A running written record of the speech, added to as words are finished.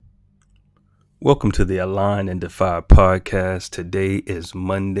Welcome to the Align and Defy podcast. Today is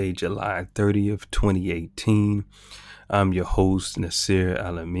Monday, July 30th, 2018. I'm your host, Nasir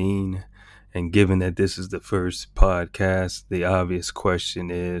Alameen. And given that this is the first podcast, the obvious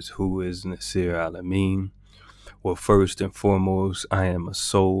question is, who is Nasir Alameen? Well, first and foremost, I am a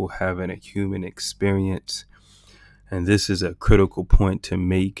soul having a human experience. And this is a critical point to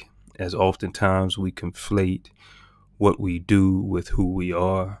make, as oftentimes we conflate what we do with who we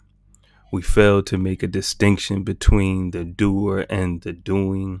are. We fail to make a distinction between the doer and the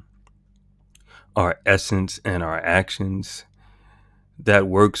doing, our essence and our actions. That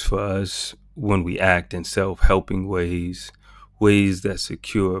works for us when we act in self-helping ways, ways that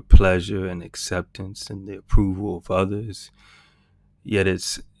secure pleasure and acceptance and the approval of others. Yet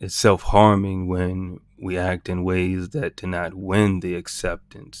it's self-harming when we act in ways that do not win the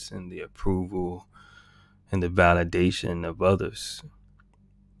acceptance and the approval and the validation of others.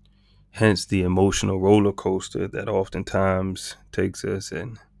 Hence the emotional roller coaster that oftentimes takes us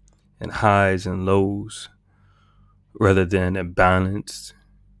in highs and lows rather than a balanced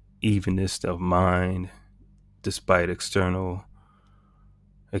evenness of mind despite external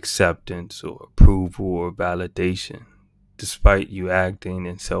acceptance or approval or validation, despite you acting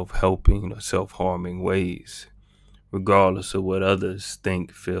in self-helping or self-harming ways, regardless of what others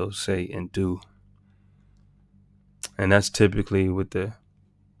think, feel, say, and do. And that's typically with the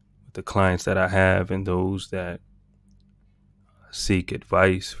clients that I have and those that seek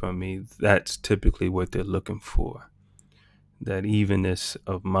advice from me. That's typically what they're looking for. That evenness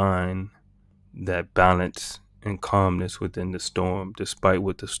of mind, that balance and calmness within the storm, despite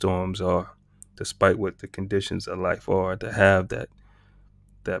what the storms are, despite what the conditions of life are, to have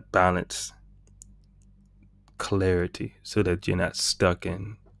that balance, clarity, so that you're not stuck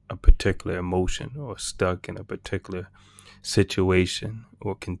in a particular emotion or stuck in a particular situation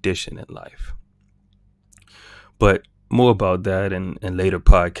or condition in life. But more about that in later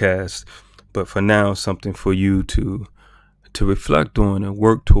podcasts. But for now, something for you to reflect on and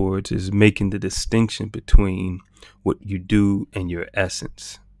work towards is making the distinction between what you do and your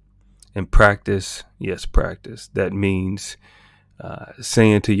essence. And practice, yes, practice. That means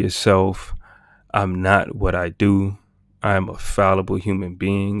saying to yourself, I'm not what I do. I am a fallible human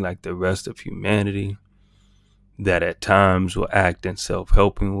being like the rest of humanity that at times will act in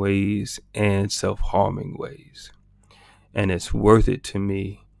self-helping ways and self-harming ways. And it's worth it to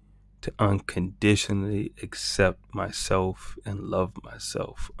me to unconditionally accept myself and love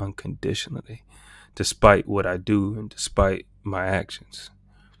myself unconditionally, despite what I do and despite my actions.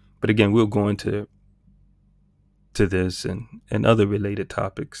 But again, we'll go into this and other related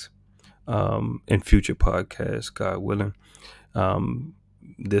topics in future podcasts, God willing.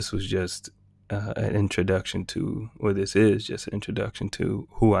 This was just an introduction to, or this is just an introduction to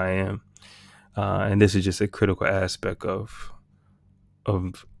who I am. And this is just a critical aspect of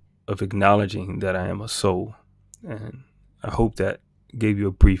acknowledging that I am a soul. And I hope that gave you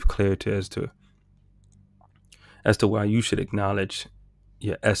a brief clarity as to why you should acknowledge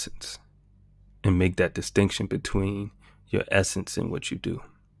your essence and make that distinction between your essence and what you do,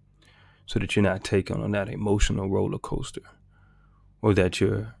 so that you're not taken on that emotional roller coaster, or that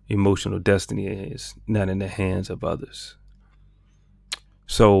your emotional destiny is not in the hands of others.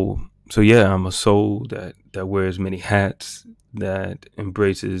 So yeah, I'm a soul that wears many hats, that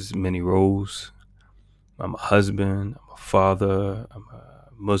embraces many roles. I'm a husband, I'm a father, I'm a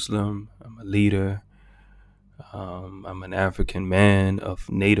Muslim, I'm a leader. I'm an African man of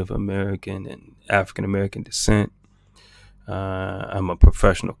Native American and African American descent. I'm a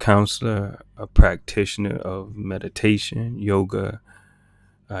professional counselor, a practitioner of meditation, yoga.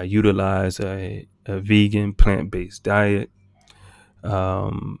 I utilize a vegan plant-based diet.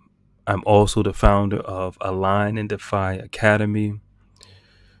 I'm also the founder of Align and Defy Academy.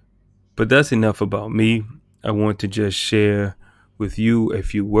 But that's enough about me. I want to just share with you a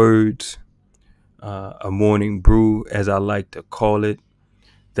few words, a morning brew, as I like to call it,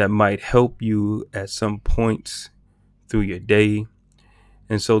 that might help you at some points through your day.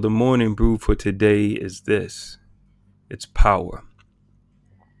 And so the morning brew for today is this: it's power.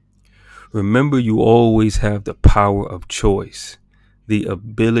 Remember, you always have the power of choice, the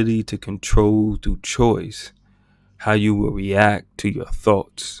ability to control through choice how you will react to your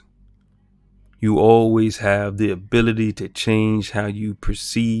thoughts. You always have the ability to change how you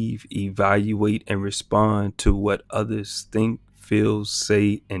perceive, evaluate, and respond to what others think, feel,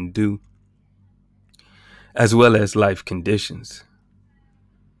 say, and do, as well as life conditions.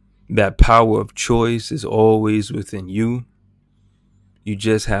 That power of choice is always within you. You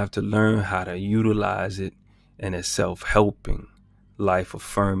just have to learn how to utilize it in a self-helping,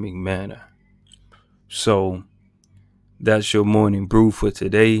 life-affirming manner. So that's your morning brew for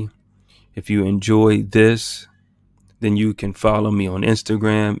today. If you enjoyed this, then you can follow me on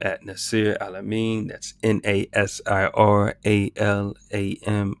Instagram at Nasir Alamin. That's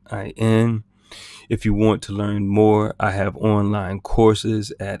NasirAlamin. If you want to learn more, I have online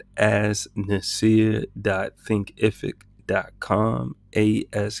courses at asknasir.thinkific.com,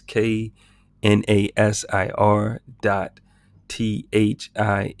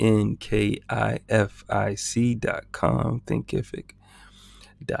 AskNasir.thinkific.com,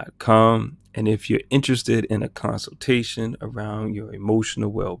 thinkific.com. And if you're interested in a consultation around your emotional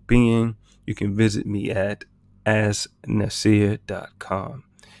well-being, you can visit me at asknasir.com.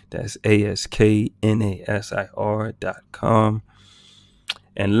 That's AskNasir.com.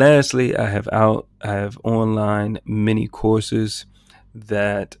 And lastly, I have online mini courses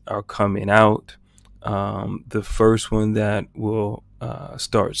that are coming out. The first one that will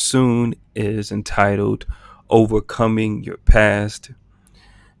start soon is entitled Overcoming Your Past.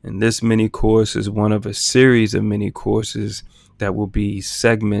 And this mini course is one of a series of mini courses that will be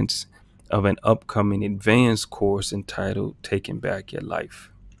segments of an upcoming advanced course entitled Taking Back Your Life.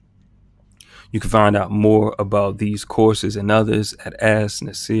 You can find out more about these courses and others at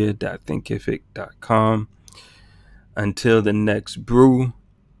asknasir.thinkific.com. Until the next brew,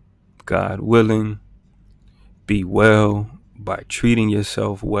 God willing, be well by treating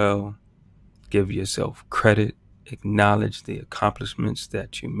yourself well, give yourself credit, acknowledge the accomplishments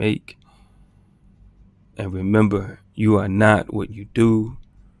that you make, and remember, you are not what you do.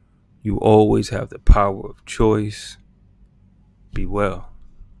 You always have the power of choice. Be well.